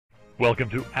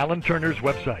Welcome to Alan Turner's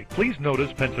website. Please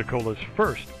notice Pensacola's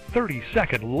first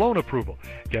 30-second loan approval.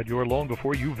 Get your loan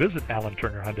before you visit Alan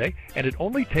Turner Hyundai, and it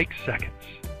only takes seconds.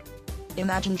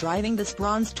 Imagine driving this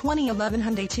bronze 2011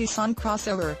 Hyundai Tucson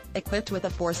crossover, equipped with a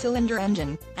 4-cylinder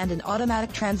engine and an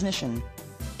automatic transmission.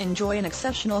 Enjoy an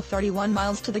exceptional 31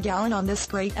 miles to the gallon on this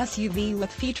great SUV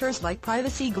with features like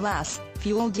privacy glass,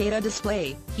 fuel data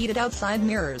display, heated outside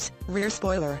mirrors, rear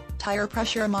spoiler, tire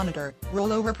pressure monitor,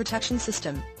 rollover protection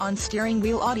system, on-steering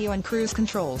wheel audio and cruise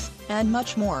controls, and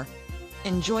much more.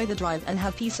 Enjoy the drive and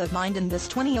have peace of mind in this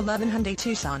 2011 Hyundai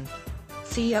Tucson.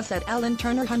 See us at Alan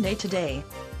Turner Hyundai today.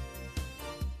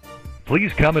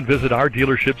 Please come and visit our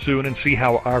dealership soon and see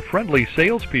how our friendly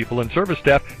salespeople and service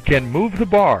staff can move the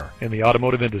bar in the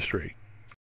automotive industry.